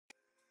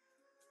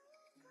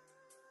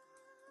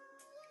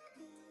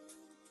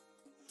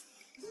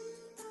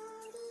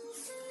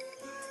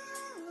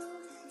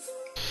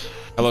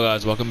Hello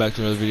guys, welcome back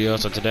to another video.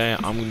 So today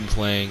I'm going to be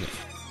playing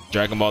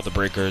Dragon Ball The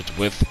Breakers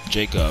with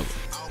Jacob.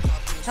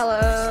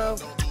 Hello.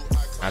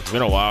 It's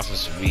been a while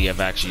since we have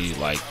actually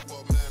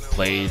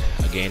played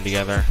a game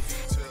together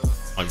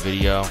on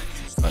video,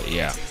 but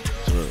yeah,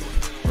 so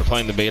we're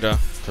playing the beta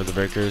for The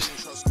Breakers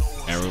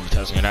and we'll be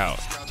testing it out.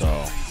 So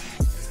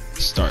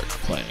let's start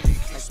playing.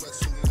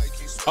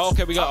 Oh,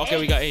 okay, we got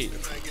 8.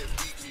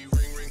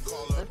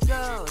 Let's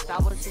go.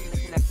 Establishing the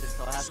connection,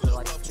 so I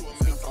have to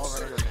sync all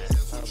over internet.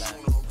 So that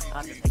I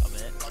have to take a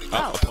bit.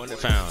 Oh, opponent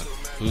found.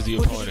 Who's the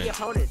opponent? Who's the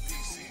opponent?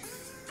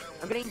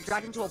 I'm getting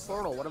dragged into a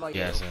portal. What about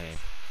you? Yeah, same.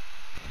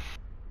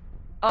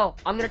 Oh,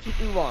 I'm gonna choose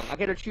Oolong. I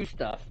get to choose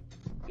stuff.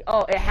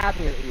 Oh, it has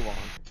me as Oolong.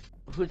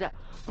 Who's that?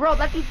 Bro,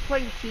 that dude's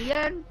playing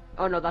Tien?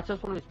 Oh no, that's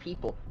just one of his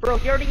people. Bro,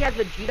 he already has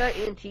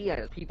Vegeta and Tien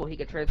as people he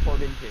can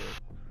transform into.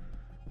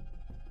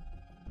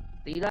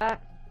 See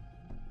that?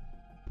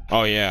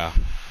 Oh yeah.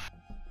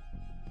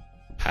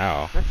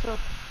 How? That's so...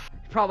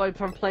 Probably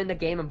from playing the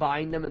game and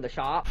buying them in the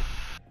shop.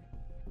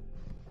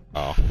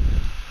 Oh.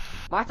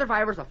 My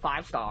survivor's a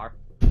 5-star.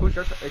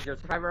 Is your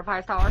survivor a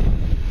 5-star?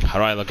 How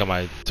do I look at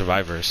my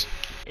survivors?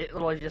 It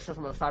literally just says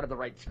on the side of the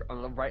right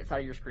side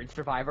of your screen,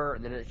 survivor,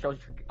 and then it shows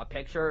a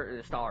picture and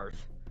the stars.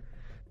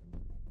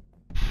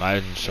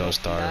 Mine didn't show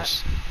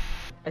stars.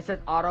 It says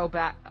auto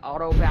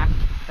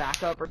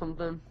backup or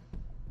something.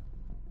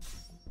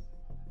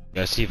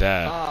 Yeah, I see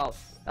that. Oh,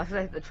 that's because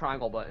I hit the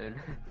triangle button.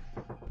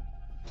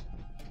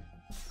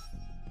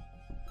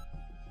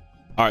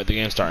 Alright, the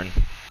game's starting.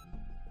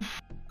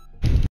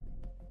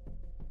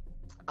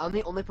 I'm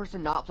the only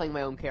person not playing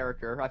my own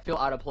character. I feel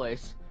out of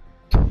place.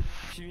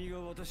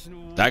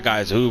 That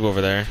guy's Oob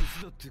over there.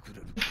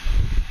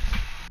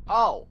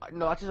 Oh,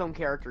 no, that's his own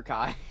character,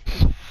 Kai.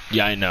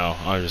 Yeah, I know.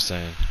 I was just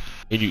saying.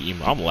 Did you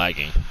emo? I'm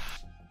lagging.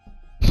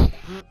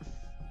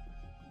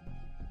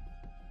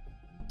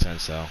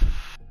 Sense though.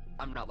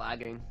 I'm not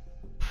lagging.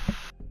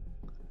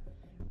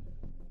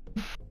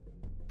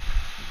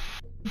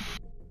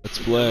 Let's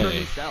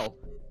play.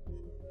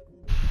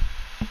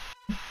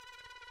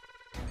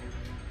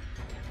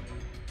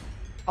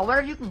 I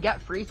wonder if you can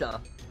get Frieza.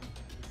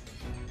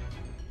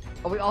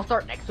 Oh, we all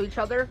start next to each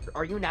other?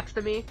 Are you next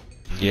to me?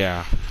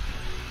 Yeah.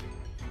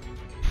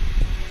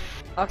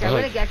 Okay, I'm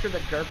gonna guess you're the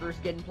Derper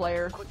skin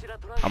player.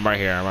 I'm right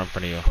here. I'm right in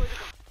front of you.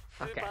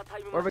 Okay.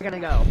 Where are we gonna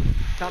go?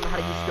 I don't know how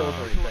to use skills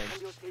or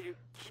anything.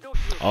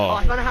 Oh,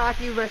 I don't know how I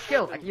can use my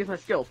skills. I can use my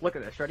skills. Look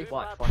at this. Ready?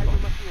 Watch.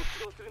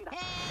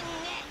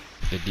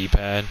 The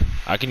D-pad.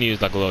 I can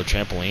use like a little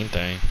trampoline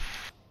thing.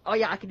 Oh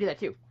yeah, I can do that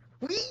too.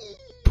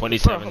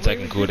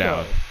 27-second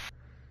cooldown.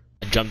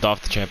 I jumped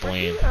off the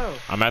trampoline.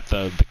 I'm at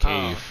the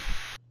cave.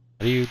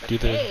 How do you do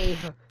this?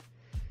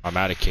 I'm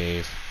at a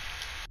cave.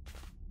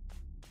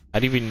 How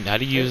do you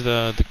use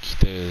the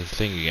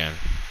thing again?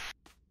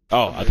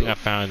 Oh, I think I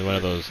found one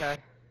of those.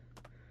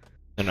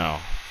 No.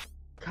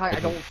 Kai, I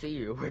don't see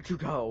you. Where'd you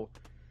go?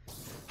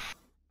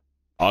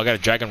 Oh, I got a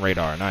dragon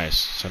radar. Nice.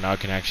 So now I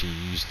can actually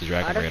use the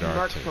dragon radar. I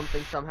marked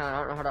something somehow. I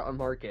don't know how to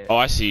unmark it. Oh,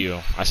 I see you.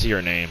 I see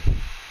your name.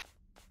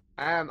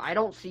 I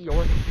don't see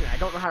yours. I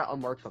don't know how to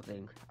unmark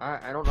something.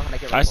 I don't know how to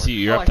get. I see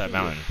you. You're up that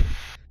mountain.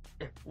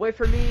 Wait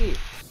for me.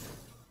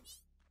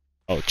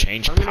 Oh,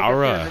 change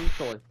power.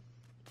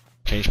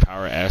 Change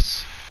power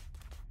S.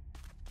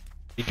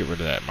 You get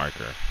rid of that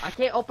marker. I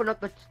can't open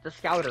up the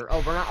scouter.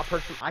 Oh, we're not a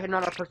person. I'm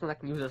not a person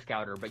that can use a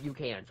scouter, but you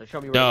can. So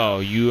show me. Where no,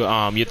 you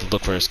have to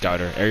look for a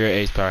scouter. Area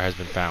A's power has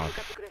been found.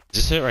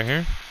 Is this it right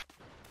here?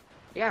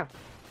 Yeah.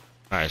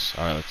 Nice.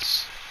 All right,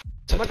 let's.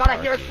 Oh my god!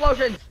 I hear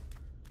explosions.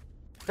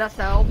 That's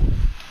how.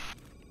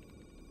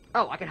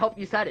 Oh, I can help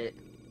you set it.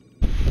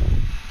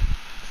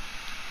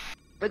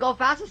 We go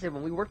fastest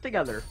when we work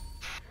together.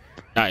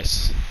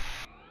 Nice.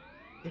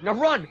 Now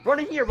run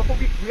in here before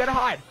we gotta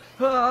hide.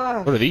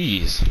 What are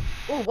these?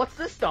 Oh, what's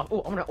this stuff?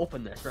 Oh, I'm gonna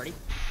open this. Ready?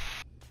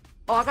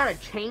 Oh, I gotta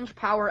change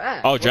power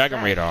S. Oh,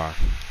 dragon radar.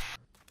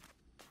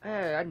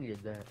 Hey, I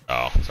needed that.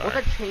 Oh, sorry.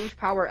 What's a change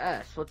power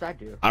S? What's that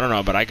do? I don't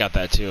know, but I got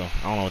that too.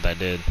 I don't know what that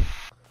did.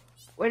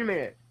 Wait a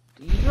minute.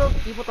 Do you know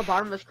people at the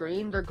bottom of the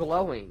screen? They're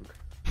glowing.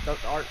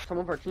 Some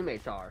of our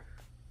teammates are.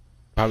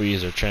 Probably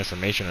use their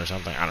transformation or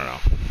something. I don't know.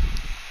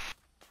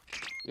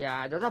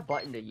 Yeah, there's a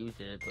button to use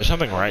it. There's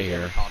something right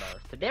here.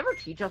 Did they ever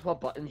teach us what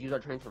buttons use our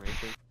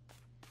transformation?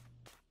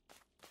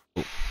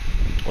 Ooh.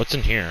 What's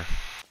in here?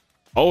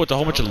 Oh, it's a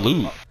whole bunch of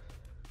loot.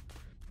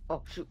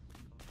 Oh, shoot.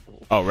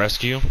 Oh,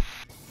 rescue?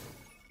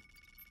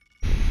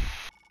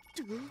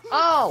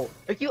 Oh!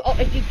 If you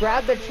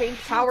grab the change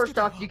power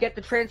stuff, you get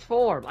the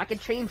transform. I can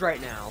change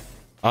right now.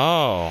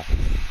 Oh.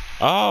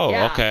 Oh,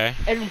 yeah. Okay.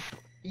 And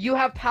you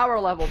have power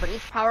levels, and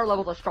each power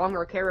level is a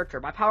stronger character.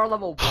 My power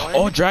level 1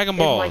 oh, Dragon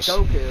Balls. is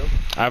my Goku.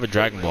 I have a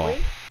Dragon Ball.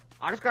 Really?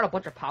 I just got a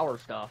bunch of power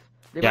stuff.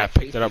 Yeah, I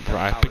picked it up.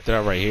 I picked it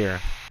up right here.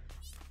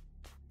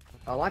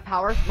 Oh, my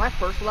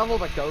first level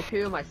is a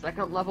Goku. My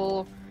second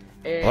level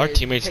is our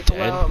teammate's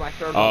Piccolo, dead. My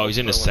third oh, he's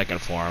in his second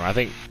form. I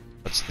think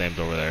what's his name's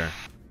over there.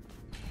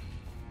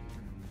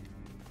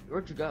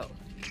 Where'd you go?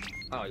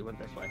 Oh, you went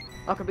this way.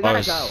 Okay, we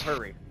gotta go.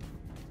 Hurry.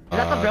 Is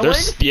that the villain?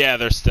 Yeah,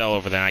 they're still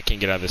over there. I can't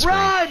get out of this screen.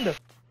 Run!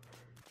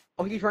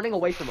 Oh, he's running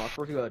away from us.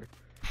 We're good.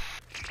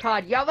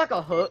 God, you have like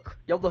a hook.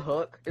 You have the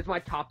hook. It's my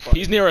top button.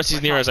 He's near us.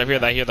 He's near us. I hear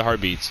that. I hear the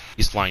heartbeats.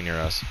 He's flying near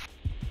us.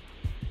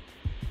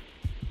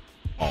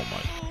 Oh my.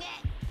 How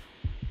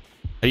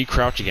do you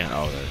crouch again?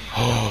 Oh, there.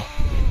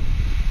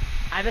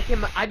 I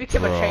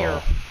became a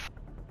chair.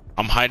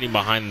 I'm hiding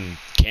behind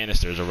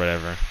canisters or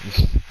whatever.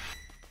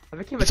 I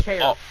became a chair.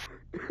 Oh.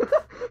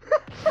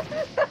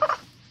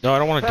 No, I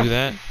don't want to do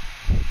that.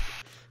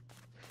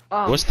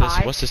 What's this?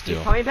 What's this deal?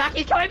 He's coming back!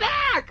 He's coming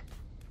back!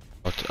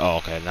 Oh,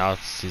 okay. Now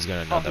he's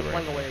gonna know that he's we're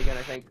flying away again,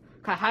 I think.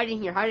 Okay, hide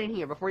in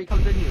here before he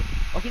comes in here.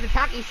 Oh, he's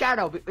attacking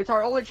Shadow. It's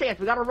our only chance.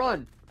 We gotta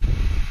run.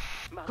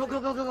 Go, go,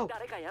 go, go, go.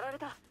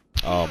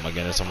 Oh my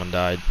goodness, someone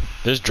died.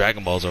 There's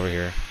Dragon Balls over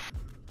here.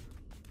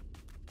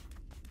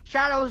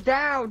 Shadow's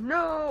down!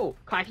 No!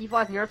 Kai, if he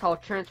flies near us, I'll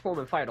transform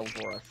and fight him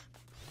for us.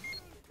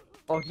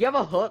 Oh, do you have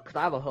a hook? Cause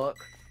I have a hook.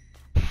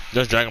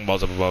 There's Dragon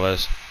Balls up above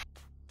us.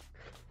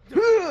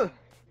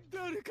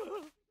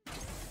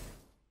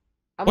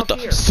 What the?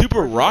 Here.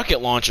 Super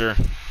rocket launcher?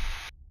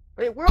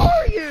 Wait, where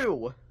are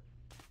you?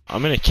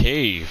 I'm in a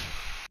cave.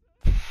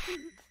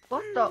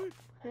 What the?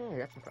 Hey,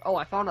 that's oh,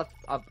 I found a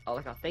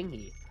like a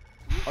thingy.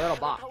 A little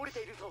box.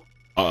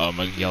 Uh-oh,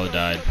 my yellow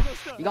died.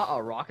 You got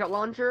a rocket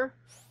launcher?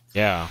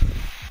 Yeah.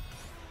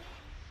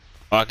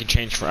 Oh, I can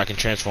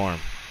transform.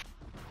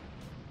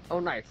 Oh,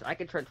 nice. I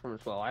can transform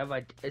as well. I have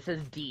a. It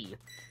says D.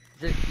 It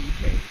says D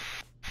change.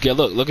 Yeah,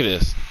 look at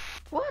this.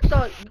 What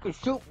the?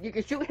 You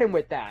can shoot him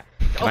with that.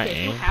 Can I okay, if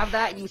aim? you have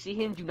that and you see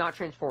him, do not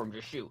transform.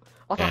 Just shoot.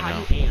 Also, Yeah,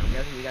 how do you aim?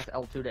 You guys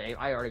L2 to aim.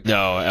 I already.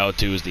 No,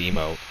 L2 is the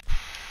emote.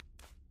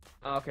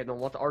 Okay, then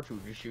what's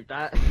R2? Just shoot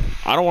that.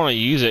 I don't want to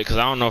use it because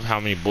I don't know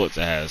how many bullets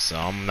it has, so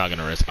I'm not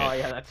gonna risk it. Oh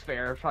yeah, that's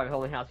fair. It probably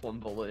only has one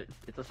bullet.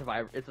 It's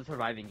a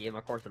surviving game.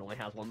 Of course, it only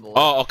has one bullet.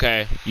 Oh,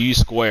 okay. You use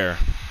square.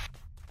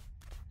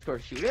 Score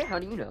shoot it? How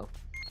do you know?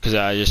 Because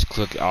I just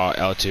click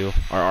L2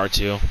 or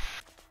R2.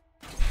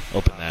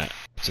 Open that.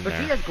 It's in there.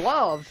 Vegeta's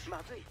gloves. I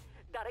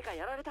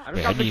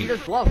just got how do you-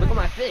 Vegeta's gloves. Look at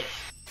my fish.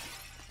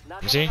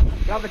 You see? You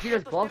got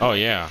Vegeta's gloves. Oh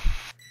yeah.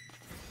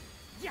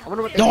 I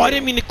wonder what they No, do. I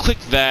didn't mean to click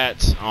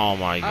that. Oh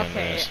my Okay,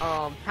 goodness.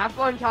 have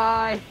fun,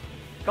 Kai.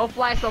 Go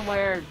fly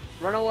somewhere.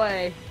 Run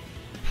away.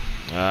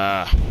 Oh,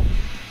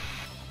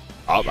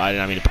 I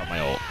didn't mean to pop my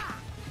ult.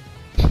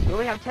 We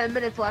only have 10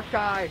 minutes left,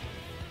 Kai.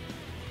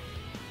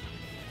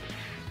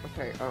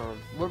 Okay,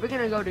 what are we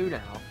gonna go do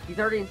now? He's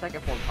already in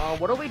second form.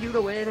 What do we do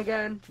to win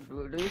again? Do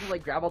we need to,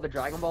 like, grab all the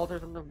Dragon Balls or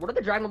something? What do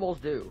the Dragon Balls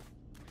do?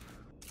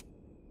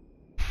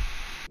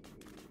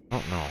 I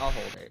don't know. I'll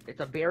hold it. It's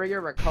a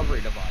barrier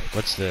recovery device.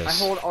 What's this? I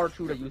hold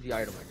R2 to use the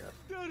item,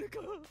 I guess.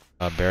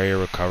 A barrier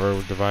recover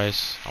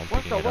device? I'm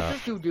picking it What's up.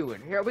 this dude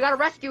doing? Here, we gotta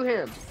rescue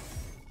him!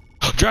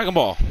 Dragon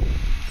Ball!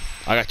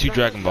 I got 2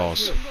 Dragon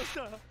Balls.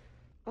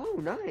 Oh,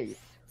 nice.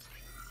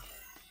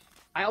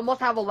 I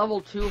almost have a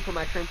level 2 for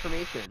my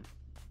transformation.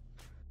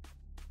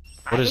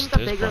 What I is think the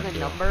this bigger button the do?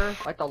 number,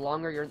 like the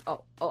longer you're.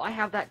 Oh, I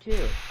have that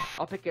too.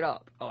 I'll pick it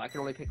up. Oh, I can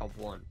only pick up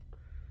one.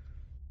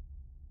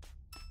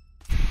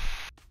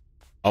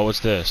 Oh,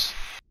 what's this?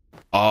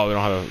 Oh, we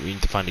don't have a. We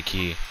need to find a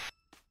key.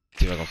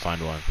 See if I can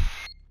find one.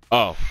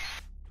 Oh.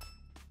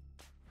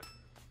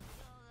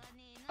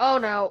 Oh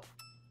no.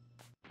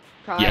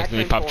 Kai, You I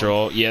accidentally popped your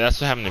transformed. ult. Yeah, that's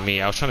what happened to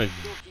me. I was trying to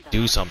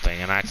do something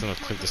and I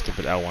accidentally clicked the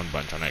stupid L1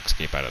 button trying to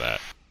escape out of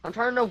that. I'm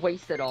trying to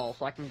waste it all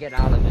so I can get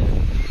out of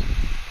it.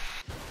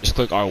 Just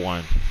click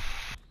R1.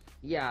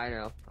 Yeah, I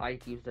know. I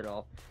used it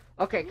all.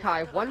 Okay,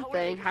 Kai, one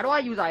thing. How do I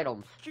use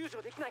items?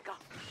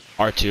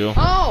 R2.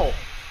 Oh!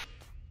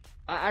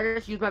 I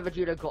just used my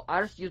Vegeta.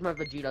 I just used my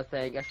Vegeta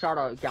thing. I shot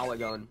a Gala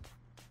gun.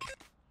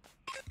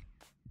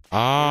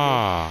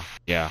 Ah.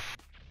 Yeah.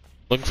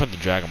 Looking for the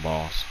Dragon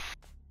Balls.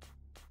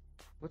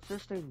 What's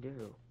this thing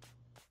do?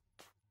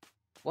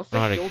 What's Know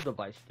how the to- shield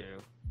device do?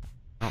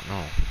 I don't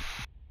know.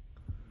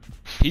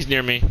 He's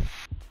near me.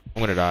 I'm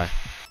gonna die.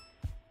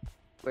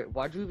 Wait,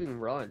 why'd you even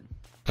run?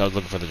 I was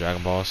looking for the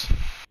Dragon Balls.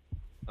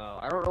 Oh,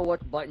 I don't know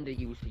what button to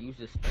use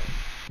this thing.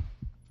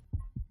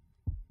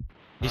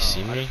 You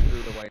see I me? threw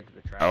it away into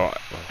the trash. Oh,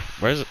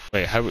 where's it?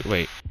 Wait, how do we,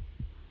 wait.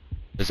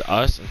 There's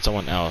us and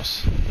someone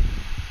else.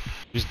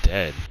 Who's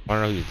dead? I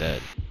don't know who's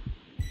dead.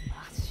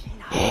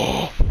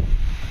 Oh,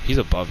 he's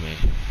above me.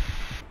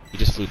 He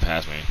just flew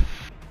past me.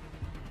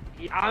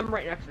 Yeah, I'm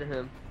right next to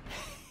him.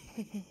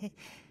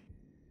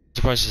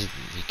 Surprised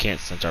he can't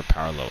sense our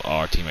power level. Oh,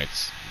 our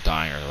teammate's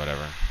dying or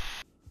whatever.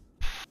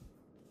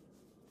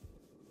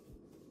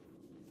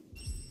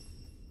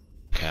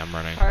 Okay, I'm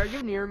running. Are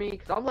you near me?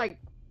 Cause I'm like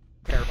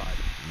terrified.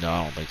 No,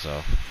 I don't think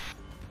so.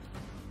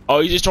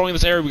 Oh, he's destroying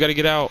this area. We gotta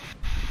get out.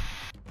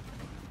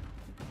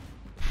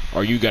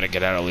 Or you gotta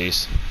get out at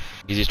least.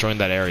 He's destroying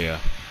that area.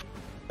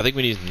 I think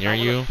when he's near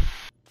you,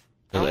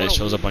 it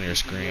shows up on your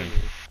screen.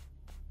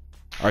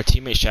 Our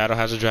teammate Shadow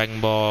has a Dragon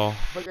Ball.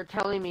 But you're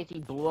telling me he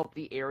blew up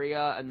the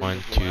area and then 1,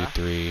 just 2, left?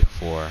 3,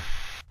 4.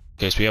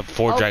 Okay, so we have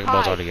 4 Dragon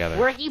Balls Kai, altogether.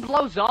 Where he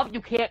blows up,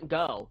 you can't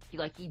go.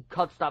 He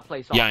cuts that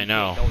place off. Yeah, I You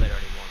know. can't go there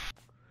anymore.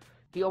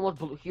 He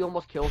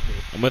almost kills me.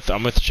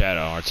 I'm with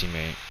Shadow, our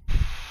teammate.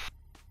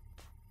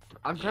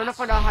 I'm trying to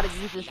find out how to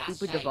use this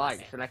stupid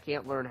device, and I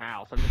can't learn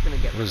how, so I'm just gonna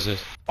get What is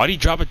this? Why do you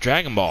drop a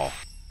Dragon Ball?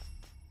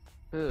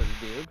 Who,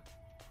 dude?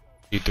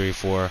 2, 3,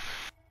 4,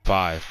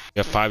 5. You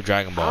have 5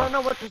 Dragon Balls. I don't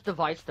know what this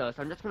device does.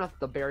 I'm just gonna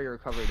the barrier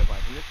recovery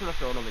device. I'm just gonna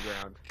throw it on the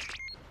ground.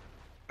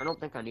 I don't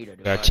think I need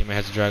it. Our teammate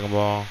has a Dragon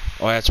Ball.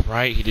 Oh, that's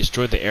right. He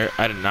destroyed the air.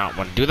 I did not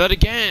want to do that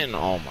again.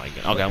 Oh my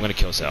god. Okay, I'm gonna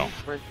kill Cell.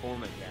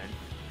 Transform again.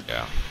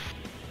 Yeah.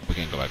 We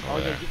can go back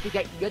over there. You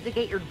have to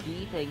get your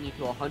D thingy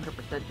to 100%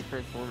 to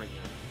transform again.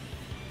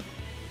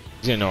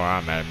 He's gonna know where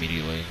I'm at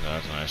immediately. Oh,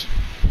 that's nice.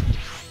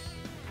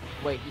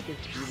 Wait, he can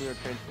see me or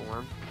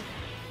transform?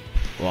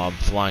 Well, I'm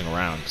flying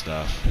around and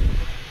stuff.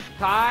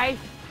 Kai,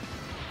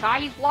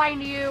 he's flying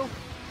to you.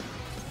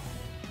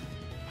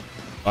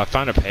 Well, I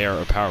found a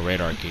power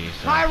radar key.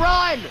 So. Kai,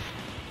 run!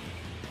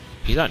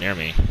 He's not near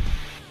me.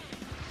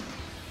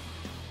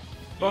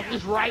 Bro,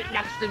 he's right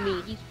next to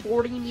me. He's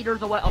 40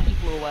 meters away. Oh, he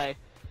flew away.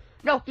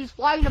 No, he's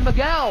flying to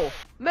Miguel.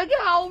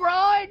 Miguel,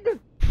 run!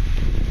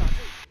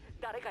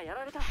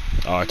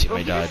 Oh, our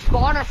teammate died.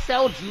 Spawn a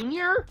Cell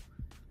Jr.?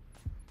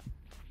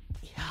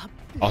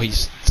 Oh,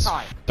 he's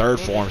third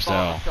form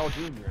Cell.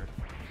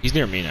 He's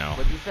near me now.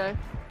 What'd you say?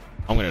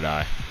 I'm gonna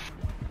die.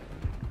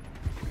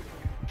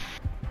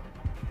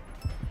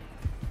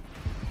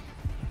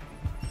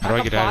 How do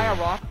I get out of here?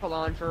 Buy a rocket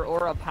launcher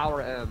or a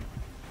power M.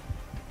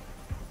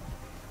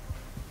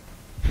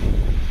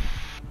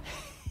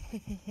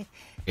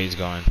 He's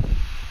gone.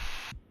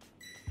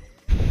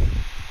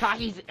 Kai,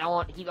 he's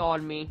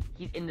on me.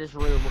 He's in this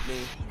room with me.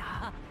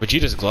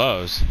 Vegeta's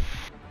gloves.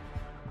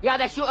 Yeah,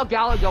 they shoot a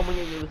Galaga when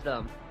you use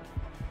them.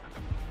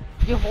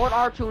 You hold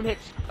R2 and hit,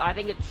 I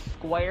think it's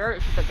square,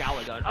 it's just a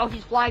Galaga. Oh,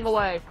 he's flying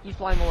away. He's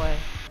flying away.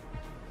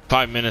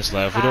 5 minutes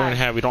left. We don't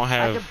have.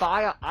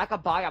 I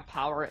could buy a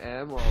power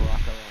M or a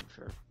rocket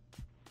launcher.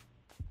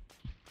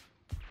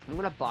 I'm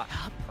gonna buy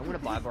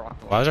a rocket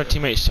launcher. Why is our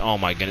teammate? Oh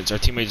my goodness, our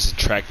teammate just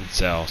attracted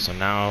Cell. So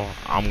now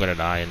I'm gonna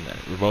die, and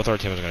both our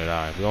teams are gonna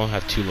die. We only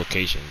have 2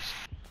 locations.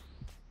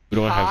 We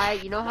don't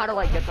have. You know how to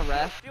like get the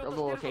rest of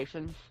the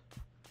locations?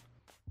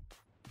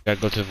 Gotta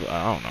go to.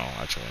 I don't know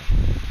actually.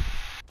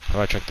 How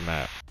do I check the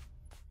map?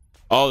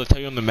 Oh, they tell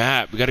you on the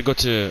map. We gotta go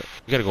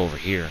over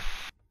here.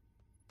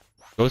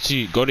 Go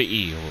to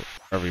E,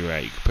 wherever you're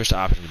at. You can push the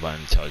options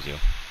button. It tells you.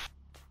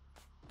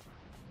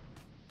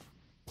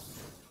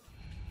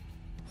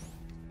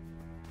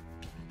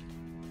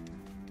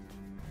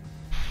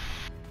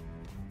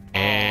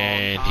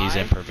 And he's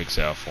in perfect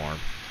Cell form.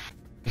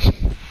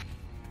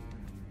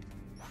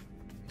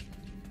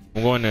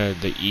 I'm going to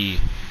the E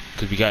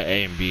because we got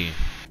A and B.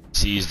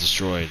 C is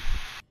destroyed.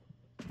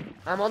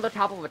 I'm on the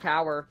top of a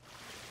tower,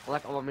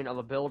 like of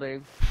a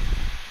building.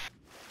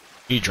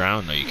 You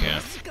drown though, you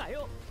can't.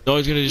 No,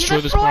 he's gonna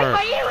destroy this part.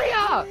 My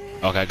area!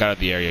 Okay, I got out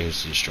the area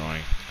he's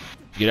destroying.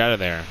 Get out of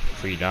there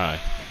before you die.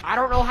 I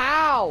don't know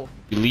how.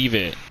 You leave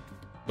it.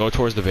 Go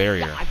towards the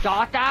barrier. I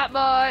got that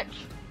much.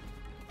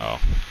 Oh.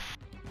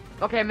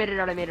 Okay, I made it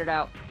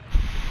out.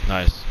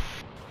 Nice.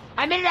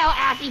 I made it out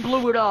after he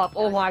blew it up.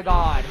 Oh my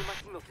god.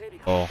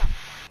 Oh.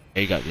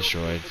 A got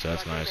destroyed, so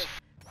that's nice.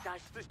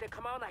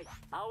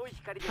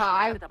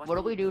 Kai, what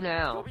do we do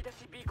now?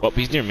 Well,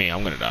 he's near me.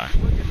 I'm gonna die.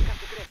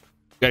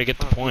 You gotta get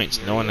the points.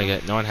 No one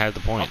has the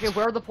points. Okay,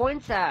 where are the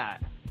points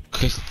at?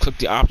 Click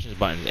the options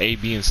button. A,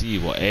 B, and C.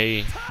 Well,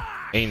 A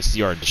and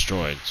C are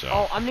destroyed. So.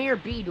 Oh, I'm near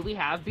B. Do we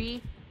have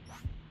B?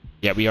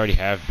 Yeah, we already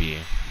have B.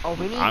 Oh,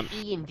 we need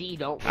E and D,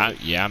 don't we?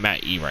 Yeah, I'm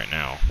at E right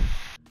now.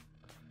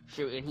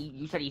 Shoot, and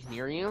you said he's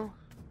near you?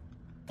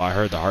 Well, I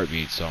heard the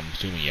heartbeat, so I'm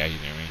assuming yeah,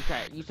 he's near me.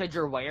 Okay, you said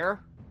you're where?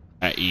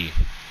 At E.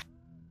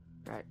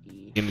 At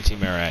E. In the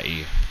team are at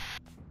E.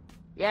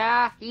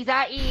 Yeah, he's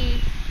at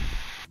E.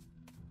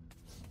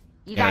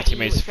 And our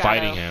teammate's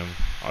fighting him.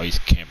 Oh, he's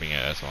camping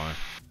it, that's why.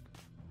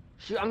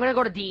 Shoot, I'm gonna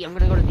go to D. I'm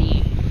trying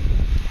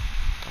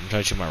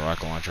to shoot my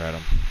rocket launcher at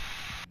him.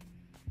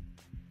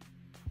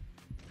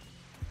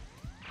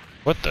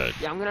 What the?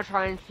 Yeah, I'm gonna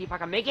try and see if I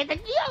can make it to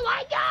D. Oh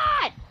my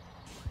god!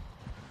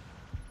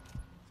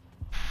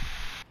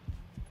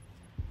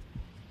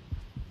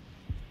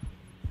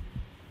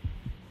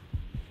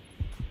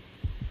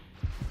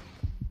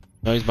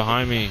 No, he's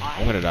behind me.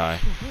 I'm gonna die.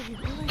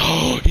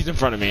 Oh, he's in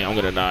front of me. I'm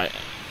gonna die.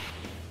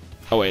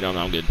 Oh wait, no,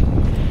 I'm good.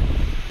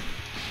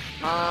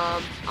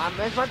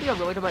 This might be a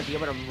really dumb idea,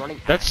 but I'm running.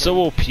 That's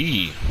so OP.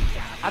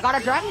 I got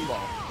a Dragon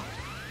Ball.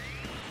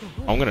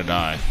 I'm gonna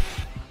die.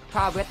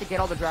 Todd, we have to get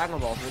all the Dragon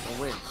Balls so we can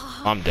win.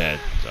 I'm dead,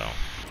 so.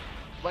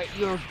 Wait,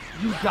 you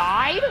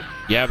died?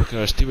 Yeah, because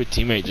our stupid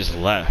teammate just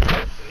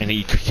left, and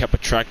he kept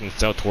attracting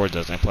Cell towards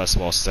us, and plus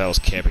while Cell's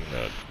camping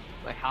the.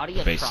 Wait, how do you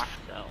attract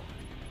Cell?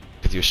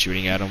 Because he was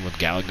shooting at him with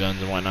Gala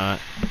guns and whatnot,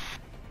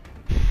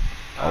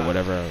 or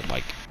whatever,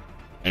 like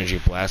energy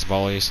blast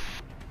volleys.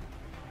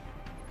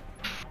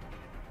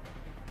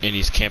 And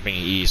he's camping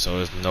E, so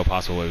there's no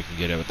possible way we can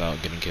get it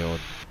without getting killed.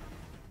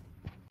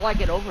 How do I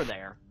get over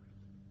there?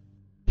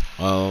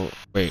 Oh,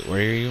 wait, where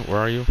are you? Where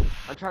are you?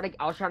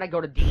 I was trying to go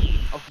to D.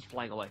 Oh, he's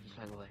flying away.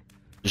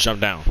 Just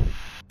jump down.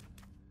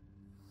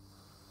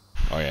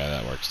 Oh yeah,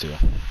 that works too.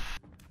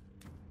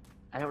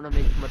 I don't want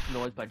to make too much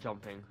noise by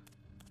jumping.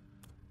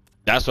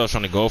 That's what I was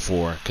trying to go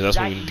for, because that's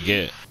what we need to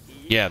get.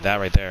 Yeah, that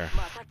right there.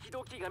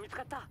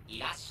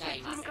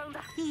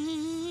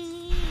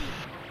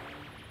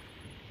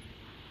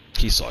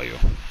 He saw you.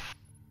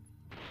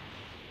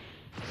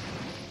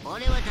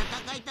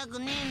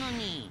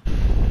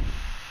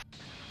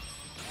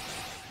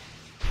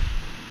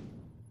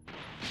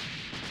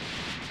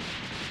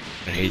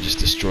 And he just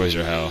destroys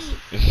your health.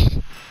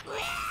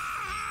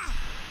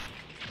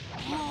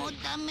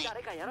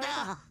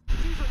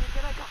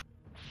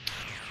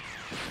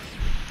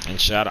 And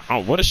Shadow. Oh,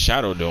 what is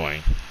Shadow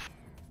doing?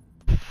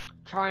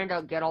 Trying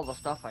to get all the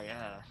stuff, I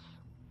guess.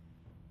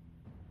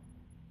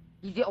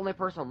 He's the only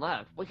person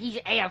left. Well, he's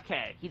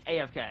AFK. He's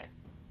AFK.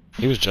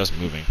 He was just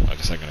moving like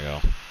a second ago.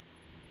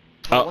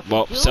 Bro, Oh,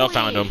 well, Cell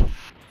found him.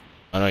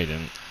 Oh no, he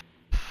didn't.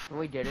 No,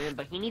 he didn't.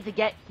 But he needs to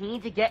get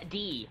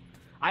D.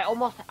 I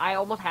almost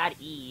had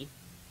E.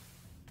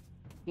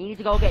 He needs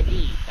to go get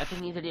D. That's what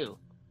he needs to do.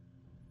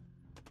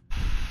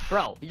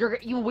 Bro,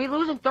 we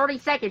lose in 30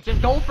 seconds.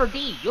 Just go for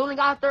D. You only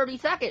got 30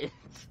 seconds.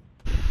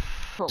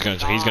 Oh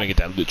He's gonna get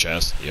that loot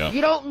chest. Yeah.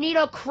 You don't need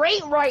a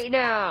crate right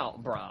now,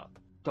 bro.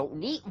 Don't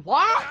need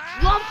what?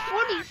 You have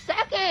 20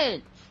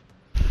 seconds.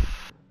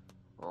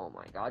 Oh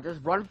my god,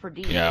 just run for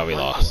D. Yeah, we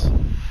lost.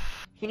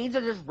 He needs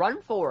to just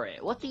run for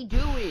it. What's he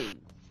doing?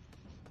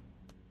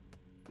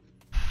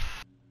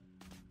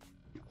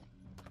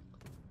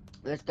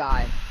 This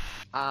guy.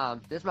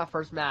 This is my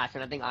first match,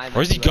 and I think I'm.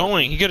 Where's he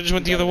going? He could've just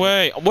went the other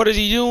way. What is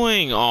he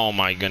doing? Oh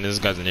my goodness,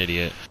 this guy's an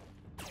idiot.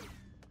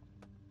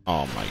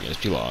 Oh my goodness,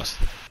 he lost.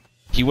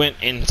 He went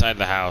inside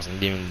the house and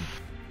didn't even...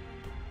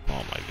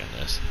 Oh my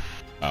goodness.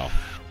 Oh.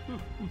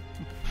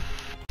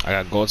 I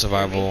got gold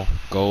survival,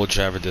 gold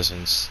travel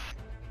distance,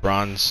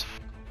 bronze.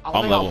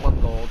 I'm level.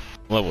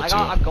 Level 2.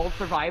 I'm gold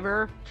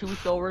survivor, 2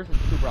 silvers, and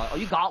 2 bronze. Oh,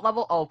 you got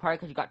level? Oh, probably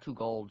because you got 2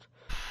 golds.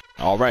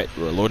 Alright,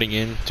 we're loading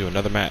in to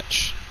another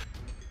match.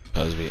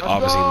 Because we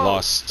obviously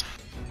lost.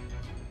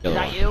 Is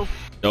that you?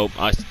 Nope,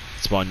 I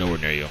spawned nowhere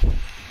near you.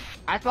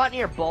 I spawned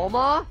near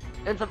Bulma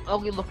and some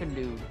ugly looking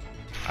dude.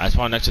 I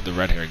spawned next to the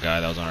red-haired guy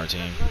that was on our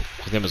team.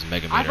 His name was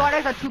Mega Meter. I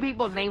spawned next to 2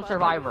 people named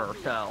Survivor,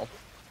 so...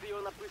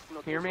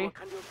 Hear me?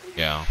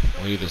 Yeah,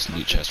 we'll do this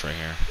loot chest right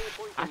here.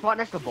 I spawned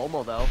next to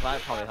Bulma though,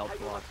 that probably helps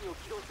a lot.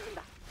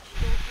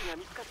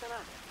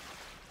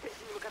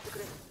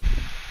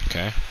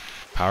 Okay,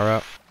 power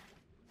up.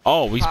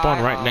 Oh, we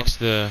spawned right next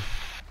to the...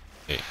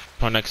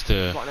 Spawned next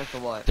to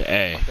what? the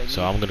A,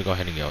 so I'm gonna go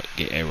ahead and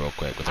get A real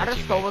quick with our teammate. I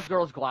just stole this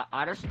girl's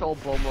I just stole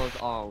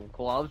Bulma's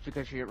gloves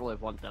because she didn't really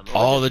want them.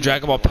 Oh, the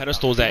Dragon Ball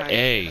pedestal's at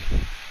A.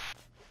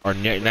 Or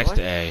next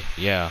to A,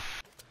 yeah.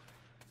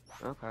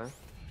 Okay.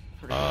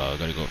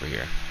 Gotta go over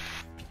here.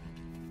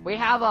 We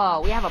have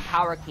a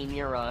power key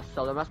near us,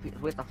 so there must be.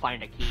 We have to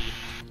find a key.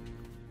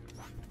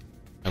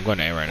 I'm going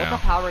to A right now.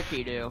 What's the power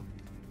key do?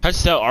 How's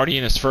Cell already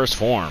in his first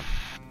form?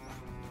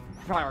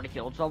 Probably already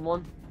killed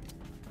someone.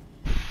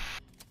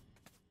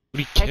 What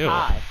did he kill?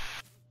 Hi.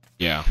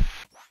 Yeah.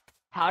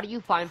 How do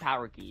you find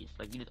power keys?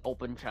 Like you just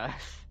open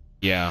chests?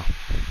 Yeah.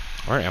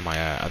 Where am I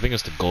at? I think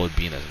it's the gold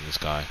bean that's in the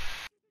sky.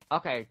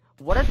 Okay.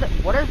 What is the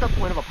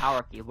point of a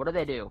power key? What do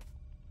they do?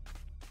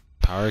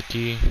 Power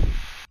key?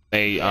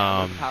 They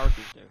what do power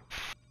keys do?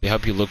 They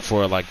help you look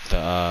for like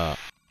the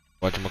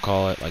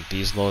whatchamacallit, like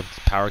these little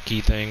power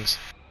key things.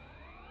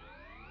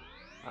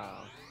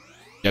 Oh.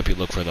 They help you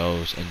look for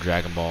those in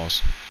Dragon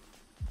Balls.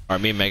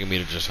 Alright, me and Mega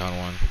Meter just found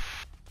one.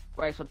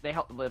 Right, so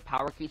the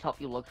power keys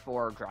help you look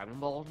for Dragon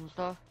Balls and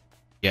stuff?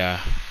 Yeah.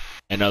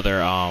 And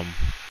other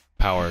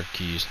power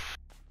keys.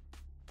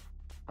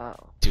 Oh.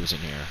 See what's in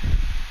here.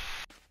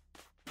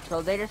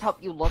 So they just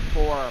help you look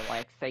for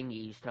like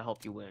thingies to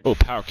help you win. Oh,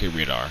 power key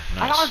radar.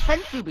 Nice. I got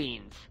sensu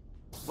beans.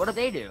 What do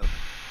they do?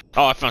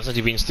 Oh, I found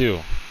sensu beans too.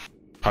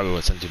 Probably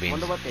what sensu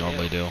beans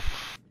normally do.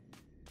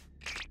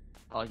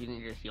 Oh, you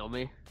didn't just heal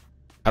me?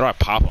 How do I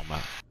pop them?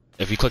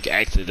 If you click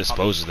X, it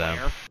disposes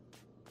them.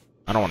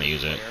 I don't want to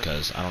use it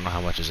because I don't know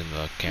how much is in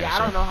the canister. Yeah, I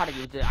don't know how to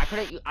use it.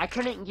 I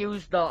couldn't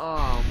use the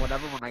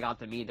whatever when I got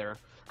them either.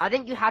 I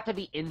think you have to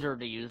be injured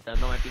to use them.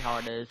 That might be how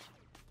it is.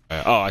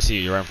 Oh, I see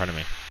you. You're right in front of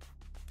me.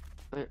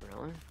 Wait,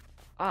 really?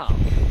 Oh,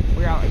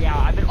 yeah.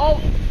 I've been. Oh,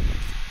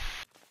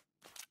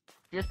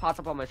 he just popped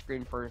up on my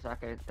screen for a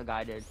second. The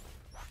guy did.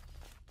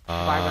 We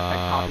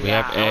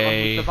have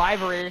A.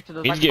 Survivor is.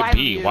 You need to get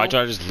B. Why'd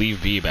y'all just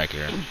leave B back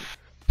here?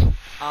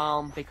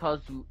 Because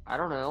I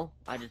don't know.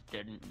 I just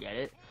didn't get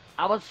it.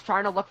 I was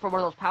trying to look for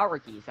one of those power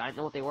keys. I didn't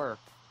know what they were.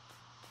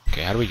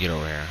 Okay, how do we get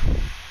over here?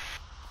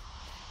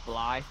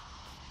 Fly.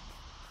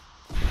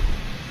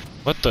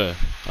 What the?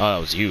 Oh, that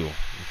was you.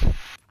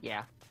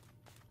 Yeah.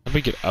 How do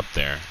we get up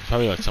there? It's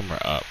probably like somewhere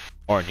up.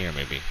 Or in here,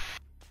 maybe.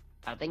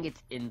 I think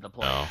it's in the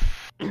place.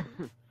 No.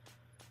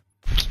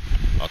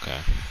 Okay.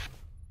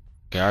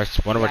 Okay,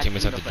 one of our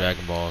teammates have the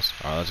Dragon Balls.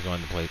 Alright, let's go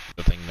in play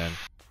the thing then.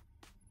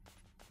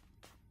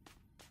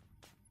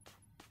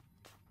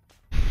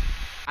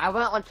 I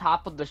went on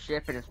top of the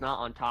ship and it's not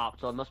on top,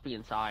 so it must be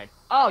inside.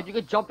 Oh, you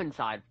could jump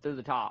inside through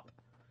the top.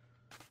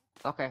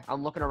 Okay,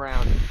 I'm looking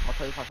around. I'll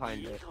tell you if I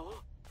find it.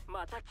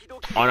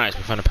 Oh, nice.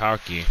 We found a power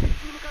key.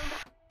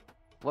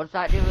 What's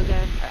that do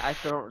again? I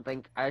still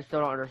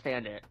don't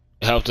understand it.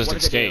 It helped us What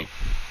does it escape. do?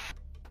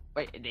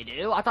 Wait, they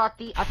do? I thought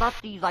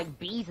these like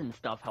bees and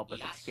stuff help us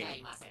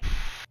escape.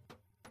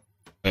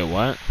 Wait,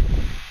 what?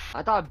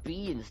 I thought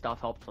bee and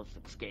stuff helps us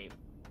escape.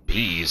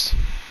 Bees.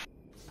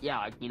 Yeah,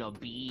 like, you know,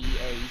 B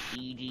A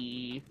C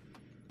D.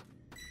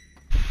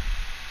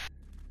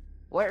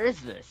 Where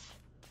is this?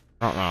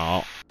 I don't know.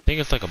 I think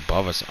it's like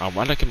above us. Why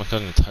did I get my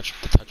cousin to touch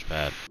the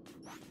touchpad?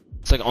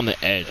 It's like on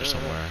the edge or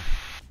somewhere.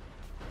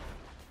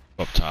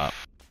 Up top.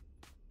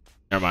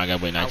 Never mind, I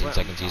gotta wait 19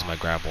 seconds to use my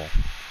grapple.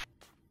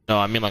 No,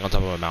 I mean like on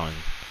top of a mountain.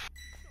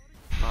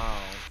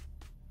 Oh.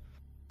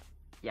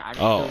 Yeah, I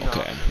just Oh, don't know okay.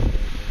 what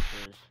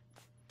this is.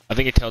 I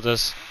think it tells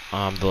us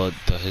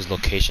his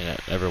location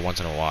every once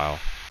in a while.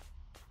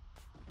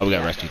 Oh, we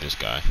gotta rescue this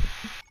guy.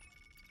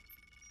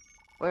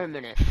 Wait a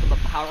minute. So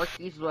the power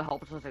keys will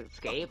help us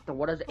escape? Then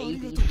what does A,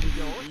 B, C, D,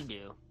 E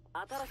do?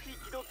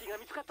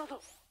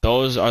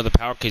 Those are the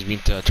power keys we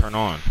need to turn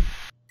on.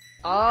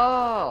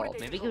 Oh,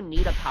 maybe you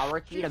need a power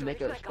key to make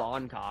it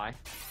spawn, Kai.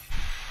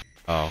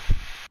 Oh.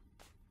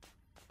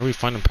 Where are we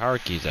finding power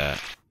keys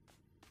at?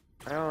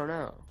 I don't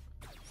know.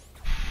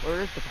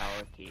 Where is the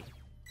power key?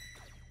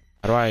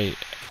 How do I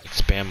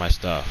expand my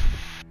stuff?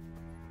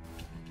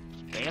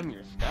 Spam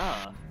your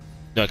stuff.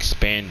 No,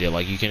 expand it.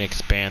 Like you can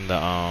expand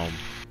the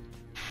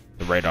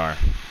radar,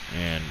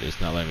 and it's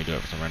not letting me do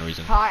it for some random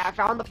reason. Kai, I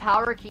found the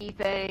power key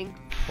thing.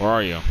 Where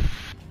are you?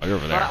 Oh, you're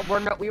over there.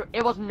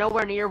 It was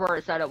nowhere near where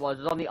it said it was.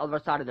 It was on the other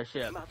side of the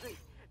ship.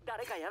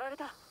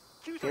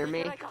 Hear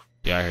me?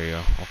 Yeah, I hear you.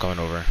 I'm coming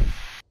over.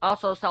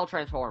 Also, cell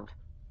transformed.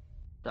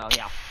 So,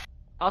 yeah.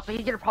 Also,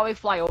 he's gonna probably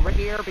fly over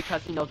here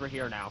because he knows we're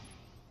here now.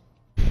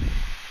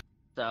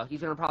 So, he's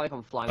gonna probably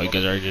come flying Oh, you over.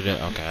 guys already did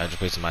it? Okay, I just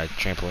wasted my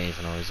trampoline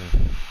for no reason.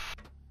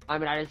 I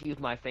mean, I just used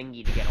my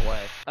thingy to get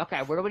away.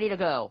 Okay, where do we need to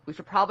go? We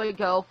should probably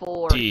go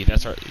for... D,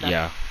 that's our...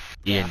 Yeah.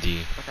 E and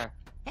D. Okay.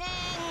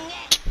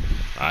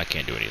 I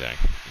can't do anything.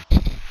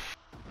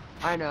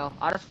 I know.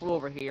 I just flew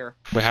over here.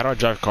 Wait, how do I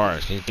drive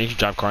cars? Can you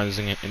drive cars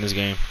in this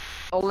game?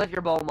 Oh, lift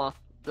your Bulma.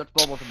 That's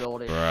Bulma's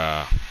ability.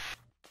 Bruh. I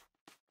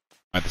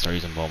have to start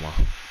using Bulma.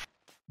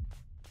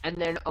 And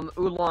then,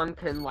 Oolong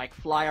can, like,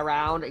 fly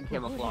around and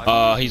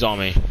camouflage. He's on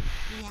me.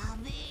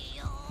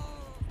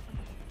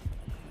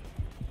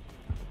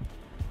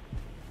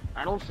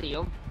 I don't see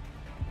him.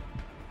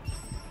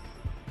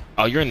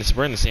 Oh, we're in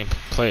the same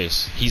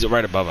place. He's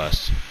right above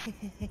us.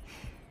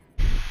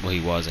 Well,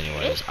 he was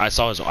anyways. I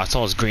saw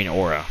his green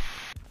aura.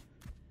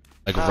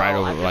 Like right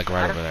over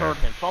there. Heard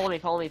him. Follow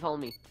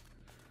me.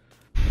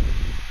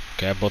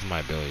 Okay, I have both of my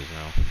abilities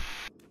now.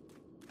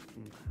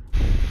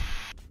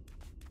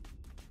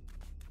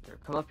 Here,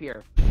 come up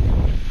here.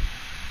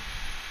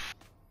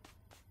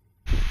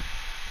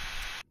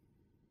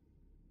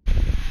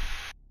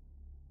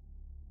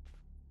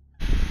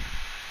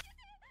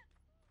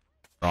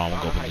 Oh, I'm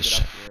gonna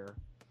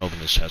open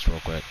this chest real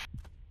quick.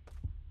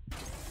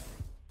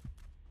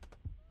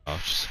 Oh,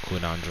 just a cool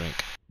down drink.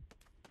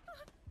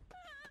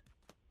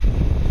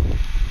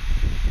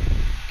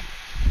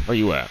 Where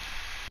you at?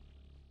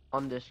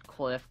 On this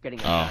cliff, getting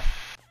a Oh. chest.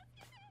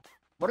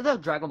 What do those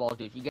Dragon Balls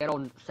do? If you get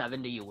on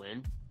 7, do you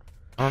win?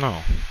 I don't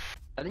know.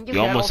 I think if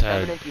We you get on almost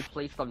 7, had- if you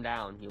place them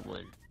down, you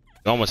win.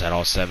 We almost had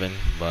all 7,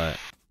 but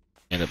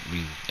we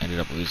ended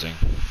up losing.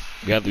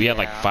 We had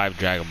like Yeah. 5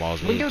 Dragon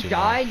Balls. We When need you 2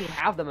 die more. and you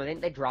have them, I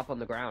think they drop on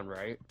the ground,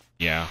 right?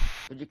 Yeah.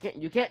 But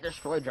you can't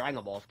destroy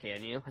Dragon Balls,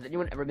 can you? Has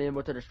anyone ever been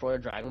able to destroy a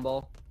Dragon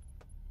Ball?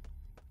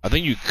 I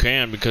think you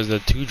can because the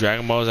 2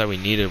 Dragon Balls that we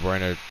needed were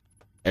in an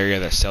area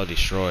that Cell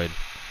destroyed.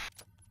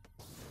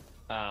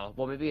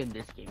 Well, maybe in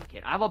this game you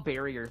can. I have a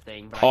barrier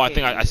thing, but Oh, I can't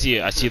think I use see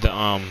it. I see the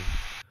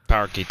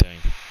power key thing.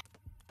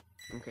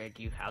 Okay,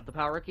 do you have the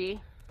power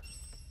key?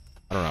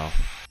 I don't know.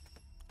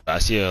 I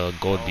see a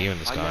gold beam in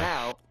the Find it sky.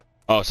 out.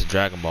 Oh, it's a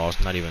Dragon Ball.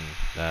 It's not even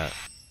that.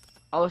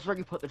 Oh, it's where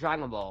you put the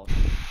Dragon Balls.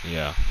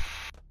 Yeah.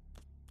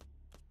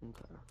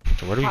 Okay.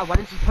 So where do we? Why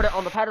didn't you put it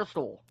on the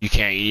pedestal? You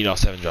can't. You need all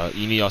 7.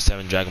 You need all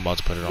 7 Dragon Balls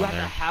to put it You on have to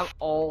there. have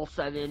all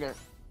 7.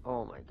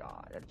 Oh my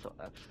god, that's so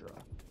extra.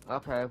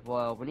 Okay,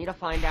 well, we need to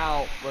find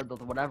out where the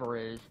whatever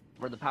is,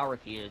 where the power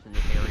key is in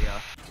this area.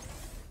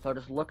 So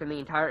just look in the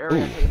entire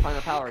area until you find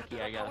the power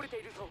key, I guess.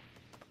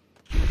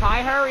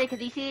 Try hurry, cause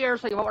he's here,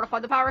 so you won't want to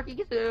find the power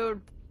key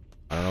soon.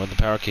 I don't know what the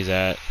power key's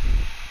at.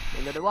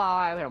 Neither do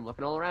I. I'm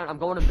looking all around. I'm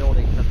going to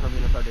buildings. That's what I'm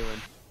gonna start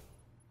doing.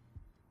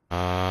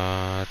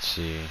 Let's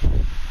see.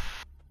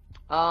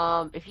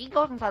 If he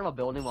goes inside of a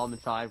building while I'm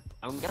inside,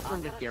 I'm guessing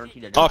I'm just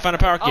guaranteed to die. Oh, I found a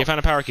power key. Oh. I found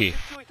a power key.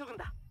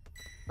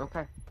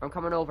 Okay, I'm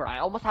coming over. I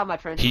almost have my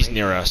transformation. He's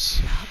near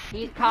us.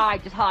 He's Kai.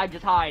 Just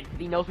hide.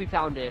 He knows we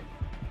found it.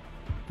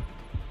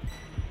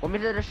 Want me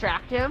to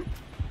distract him?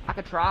 I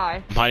could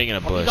try. I'm hiding in a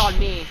Oh, bush.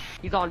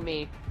 he's on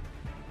me.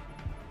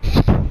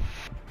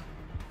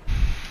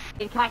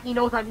 And Kai, he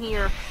knows I'm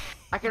here.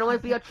 I can only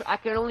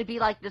be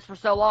like this for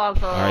so long.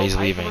 So Alright, he's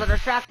I leaving. want to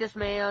distract this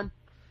man.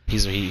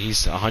 He's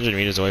 100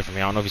 meters away from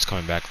me. I don't know if he's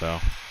coming back though.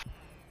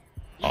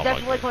 He's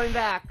definitely coming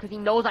back because he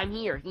knows I'm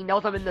here. He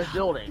knows I'm in this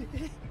building.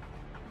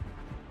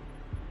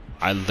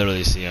 I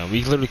literally see him.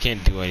 We literally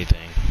can't do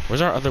anything.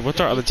 What's our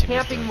other team?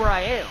 Camping where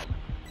I am.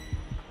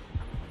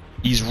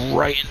 He's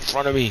right in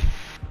front of me.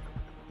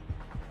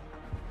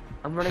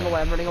 I'm running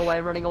away. I'm running away.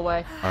 I'm running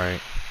away. All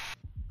right.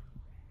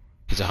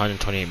 He's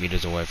 128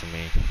 meters away from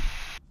me.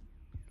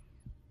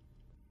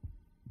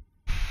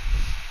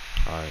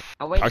 All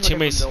right. Our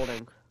teammates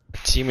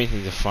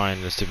need to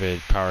find the stupid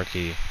power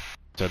key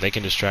so they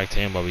can distract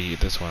him while we eat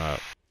this one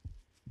up.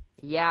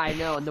 Yeah, I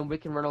know, and then we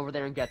can run over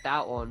there and get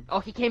that one. Oh,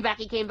 he came back.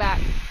 He came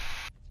back.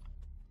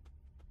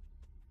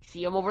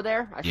 See him over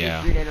there? I see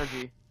his green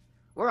energy.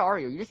 Where are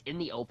you? You just in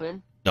the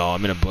open? No,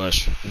 I'm in a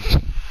bush.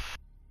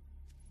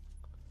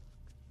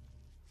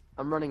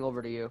 I'm running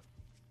over to you.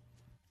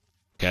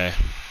 Okay,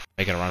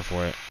 making a run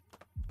for it.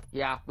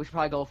 Yeah, we should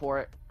probably go for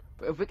it.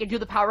 If we can do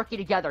the power key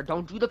together,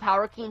 don't do the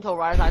power key until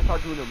right as I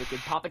start doing it. We can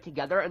pop it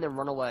together and then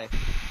run away.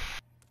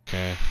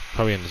 Okay,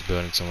 probably in this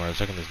building somewhere.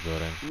 Check in this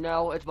building.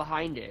 No, it's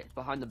behind it. It's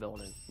behind the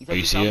building.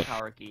 You see it?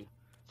 Power key.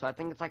 So I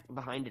think it's like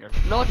behind it or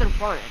something. No, it's in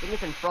front. I think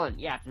it's in front.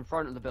 Yeah, it's in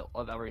front of the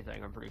of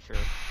everything. I'm pretty sure.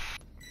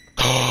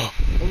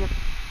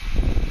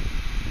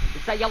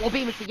 It's that yellow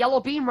beam. It's the yellow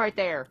beam right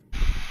there.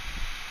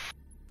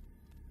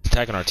 It's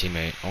attacking our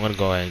teammate. I'm gonna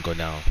go ahead and go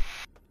down.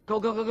 Go,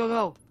 go, go, go,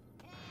 go.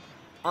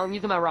 I'm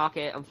using my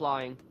rocket. I'm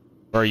flying.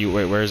 Where are you?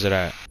 Wait, where is it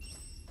at?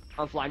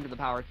 I'm flying to the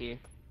power key.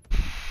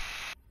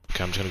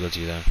 Okay, I'm just gonna go to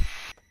you then.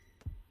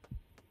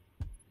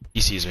 He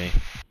sees me.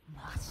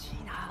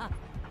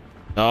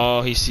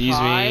 No, he sees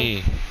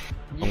me.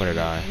 I'm gonna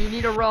die. You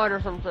need to run or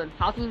something.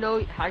 How can you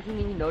know? How can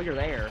you know you're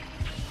there?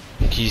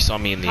 He saw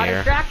me in the air.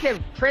 Distract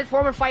him.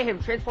 Transform and fight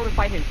him. Transform and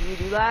fight him. Can you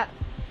do that?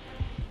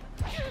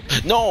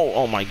 No!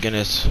 Oh my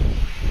goodness.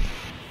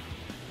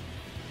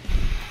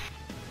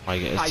 My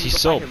goodness. He's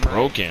so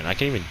broken. I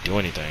can't even do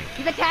anything.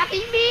 He's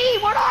attacking me.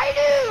 What do I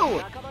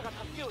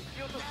do?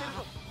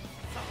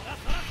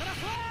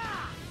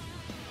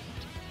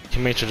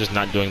 Teammates are just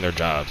not doing their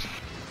jobs.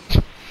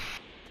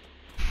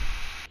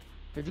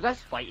 Did you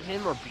guys fight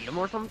him or beat him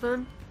or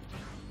something?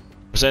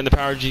 I'm setting the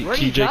power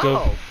key, Jacob.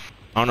 Go?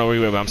 I don't know where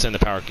you went, but I'm setting the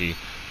power key.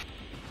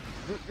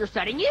 You're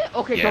setting it?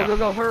 Okay, yeah. Go, go,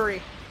 go,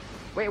 hurry.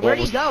 Wait, where'd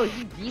he go? Did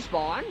he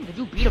despawn? Did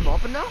you beat him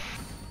up enough?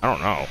 I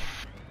don't know.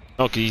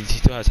 No, cause he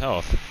still has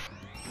health.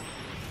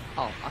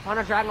 Oh, I found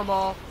a Dragon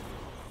Ball.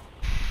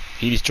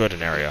 He destroyed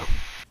an area.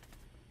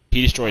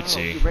 He destroyed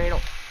C.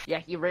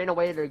 He ran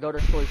away to go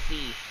destroy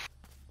C.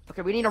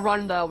 Okay, we need to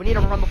run though. We need to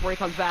run before he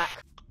comes back.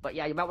 But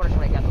yeah, you might want to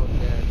try to get those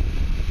in.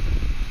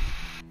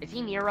 Is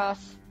he near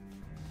us?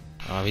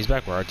 He's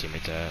back where our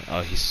teammate's at.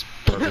 Oh, he's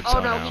perfect oh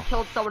zone no, now. he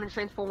killed someone and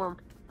transformed.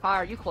 Kai,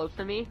 are you close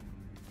to me?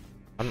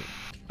 Actually,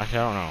 I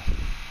don't know.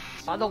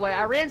 By the way,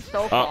 I ran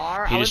so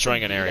far. He's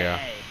destroying an area.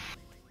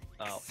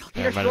 Oh,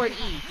 he destroyed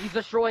E. He's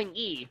destroying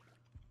E.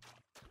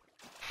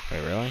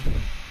 Wait, really?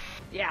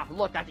 Yeah,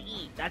 look, that's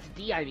E. That's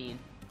D, I mean.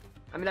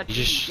 That's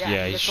he just, E.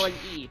 Yeah, he's destroying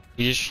E.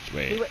 He just,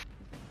 wait.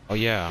 Oh,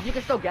 yeah. You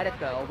can still get it,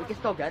 though. We can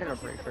still get it, I'm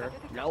pretty sure.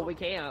 No, we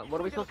can't.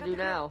 What are we supposed to do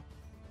now?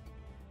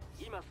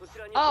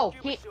 Oh,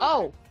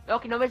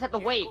 okay, nobody's have to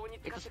wait.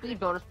 It's a speed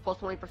bonus plus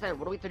 20%.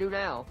 What do we have to do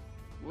now?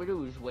 What do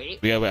we just wait?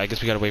 Yeah, wait, I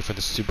guess we gotta wait for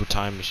the super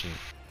time machine.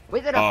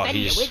 Wait to defend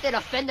it. Wait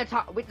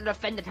to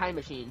defend the time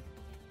machine.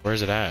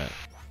 Where's it at?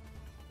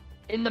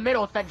 In the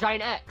middle, it's that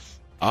giant X.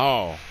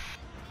 Oh.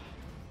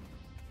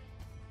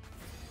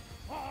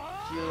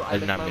 I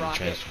did not mean to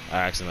transform. I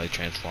accidentally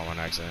transformed on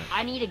accident.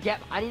 I need to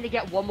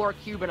get one more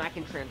cube and I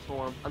can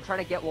transform. I'm trying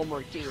to get one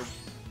more cube.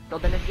 So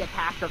then if he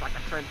attacks us, I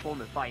can transform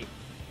and fight.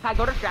 Kai,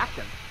 go distract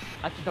him.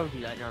 Actually, don't do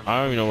that. No. I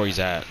don't even know where he's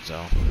at,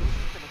 so.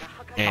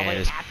 Probably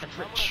at the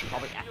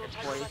probably at this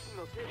place.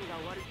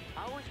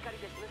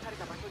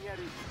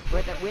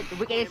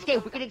 We can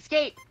escape. We can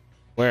escape.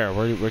 Where?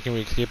 Where can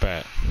we escape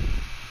at?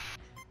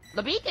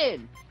 The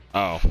beacon.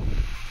 Oh.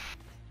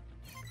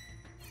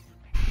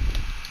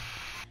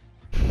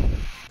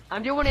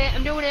 I'm doing it.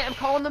 I'm doing it. I'm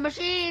calling the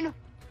machine.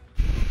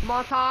 Come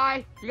on,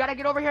 Kai. You gotta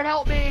get over here and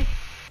help me.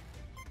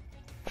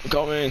 I'm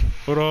coming.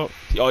 What up?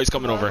 Oh, he's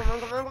coming over.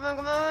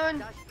 Come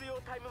on.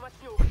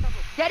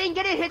 Get in.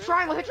 Hit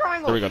triangle.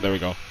 There we go. There we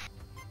go.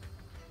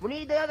 We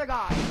need the other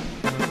guy.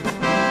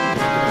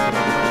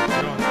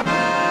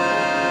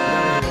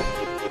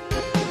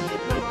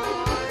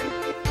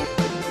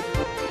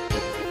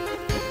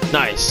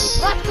 Nice.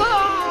 Let's go!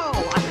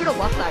 I could have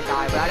left that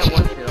guy, but I didn't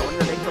want to. I wanted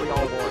to make sure we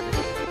all won.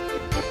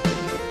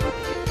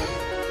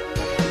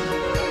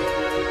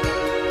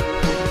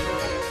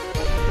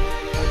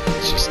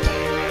 It's just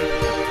staying there.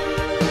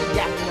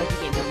 Yeah, you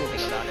can't do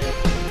anything about it.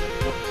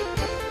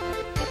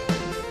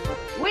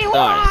 We won!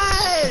 Nice.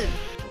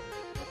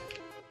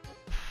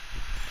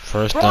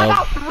 First Bro, I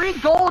got 3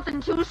 golds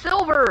and 2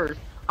 silvers.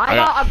 I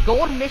got a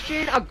gold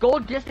mission, a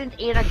gold distance,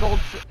 and a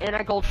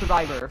gold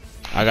survivor.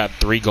 I got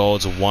 3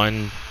 golds,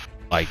 1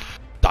 like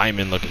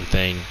diamond-looking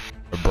thing,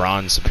 a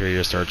bronze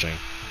superior searching.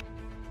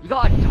 You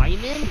got a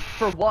diamond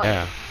for what?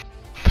 Yeah,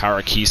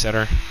 power key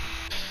setter.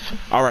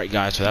 All right,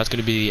 guys, so that's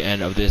gonna be the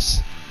end of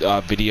this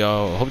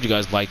video. I hope you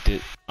guys liked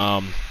it.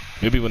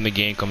 maybe when the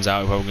game comes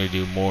out, we're probably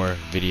gonna do more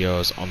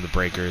videos on the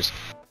breakers.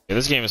 Yeah,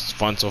 this game is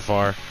fun so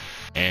far,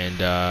 and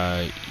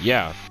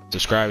yeah,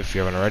 subscribe if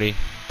you haven't already.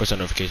 Push that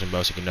notification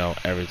bell so you can know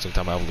every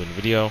single time I upload a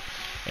video,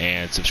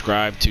 and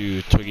subscribe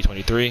to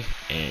Twiggie23,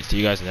 and see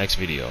you guys in the next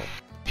video.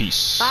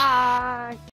 Peace. Bye.